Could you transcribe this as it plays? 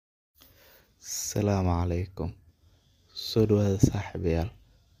Asalaamu calaykum. Soo dhawaada saaxiibayaal.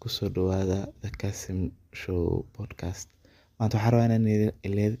 Ku soo dhawaada The Kasim Show podcast. Maanta waxaan rabaa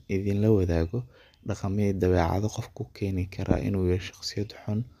inaan idinla wadaago dhaqamada iyo dabeecado qof ku keeni kara inuu yeesho shakhsiyad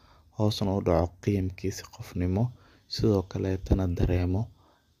xun, hoosna u dhaco qiyamkiisa qofnimo, sidoo kaleetana dareemo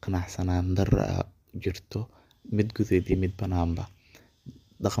qanacsanaan darro jirto, mid gudeed iyo mid banaanba.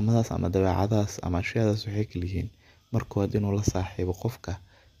 Dhaqamadaas ama dabeecadaas ama ashyaadaas waxay kala yihiin: marka hore, inuu la saaxiibo qofka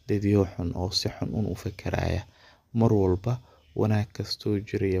dadyo xun oo si xun u fekeraya, mar walba wanaag kastoo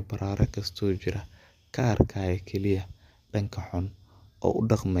jira iyo baraare kastoo jira ka arkaya keliya dhanka xun, oo u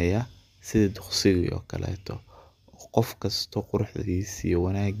dhaqmaya sida duqsiga oo kaleeto. Qof kasto quruxdiisa iyo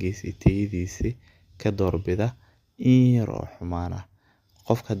wanaagiisa iyo tayadiisa ka doorbida in yar oo xumaan ah.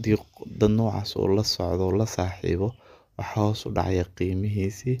 Qofka haddii dad noocaas uu la socdo oo la saaxiibo, waxa hoos u dhacaya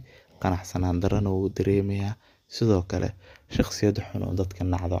qiimihiisii, qanacsanaan darrana wuu dareemayaa. Sidoo kale shakhsiyad xun oo dadka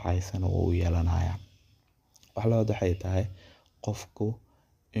nacdo caysana wuu yeelanayaa. Wax labaad waxay tahay qofku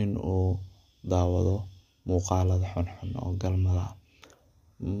inuu daawado muuqaalada xunxun oo galmada.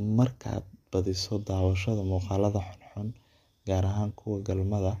 Markaad badiso daawashada muuqaalada xunxun, gaar ahaan kuwa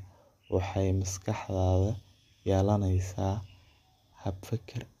galmada, waxay maskaxdaada yeelanaysaa hab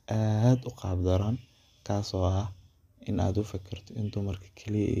fikir aad u qaab daran, kaasoo ah in aad u fikirto in dumarka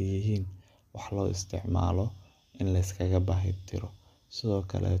kaliya ay yihiin wax loo isticmaalo in la iskaga baahi tiro. Sidoo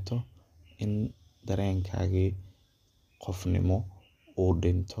kaleeto in dareenkaagii qofnimo uu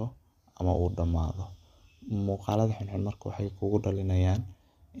dhinto ama uu dhammaado. Muuqaalada xunxun marka waxay kugu dhalinayaan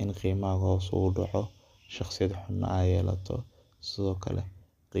in qiimahaaga hoos u dhaco, shakhsiyad xunna ay yeelato. Sidoo kale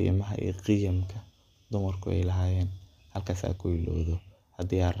qiimaha iyo qiyamka dumarku ay lahaayeen halkaas aad ku ilowdo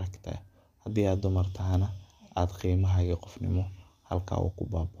haddii aad rag tahay. Haddii aad dumar tahana aad qiimahaagii qofnimo halkaa uu ku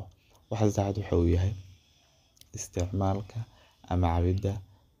baaba'o. Waxa saddexaad waxa uu yahay isticmaalka ama cabidda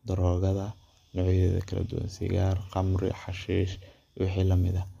daroogada noocyadeeda kala duwan, sigaar, khamri, xashiish, wixii la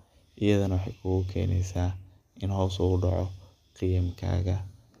mid ah. Iyadana waxay kugu keenaysaa in hoos u dhaco qiyamkaaga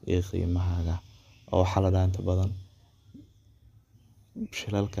iyo qiimahaaga. Oo waxaa la dhahaa inta badan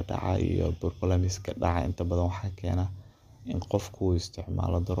shilalka dhaca iyo problemska dhaca inta badan waxaa keena in qofku uu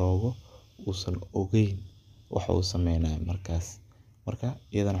isticmaalo daroogo uusan ogeyn waxa uu sameynayo markaas. Marka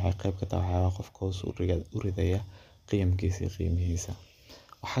iyadana waxay qayb ka tahay waxyaalaha qofka hoos u ridaya qiyamkiisa iyo qiimihiisa.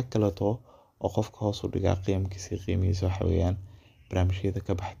 Waxa kaleeto oo qofka hoos u dhigaa qiyamkiisa iyo qiimihiisa waxa weeyaan barnaamijyada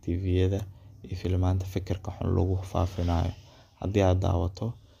ka baxa TV-yada iyo filimaanta fikirka xun lagu faafinayo. Haddii aad daawato,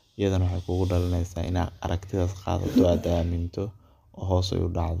 iyadana waxay kugu dhalinaysaa inaad aragtidaas qaadato, aad aaminto, oo hoos u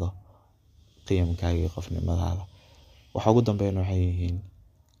dhacdo qiyamkaaga iyo qofnimadaada. Waxa ugu dambeeyana waxay yihiin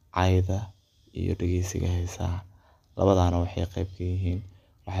cayda iyo dhageysiga heesaha. Labadaana waxay qayb ka yihiin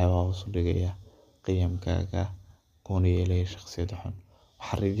waxyaabaha hoos u dhigaya qiyamkaaga kuna yeelaya shakhsiyad xun.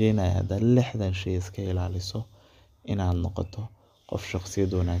 Waxaan rajeynayaa haddaad 6dan shay iska ilaaliso inaad noqoto qof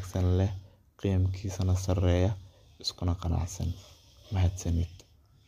shakhsiyad wanaagsan leh, qiyamkiisana sareeya, iskuna qanacsan. Mahadsanid.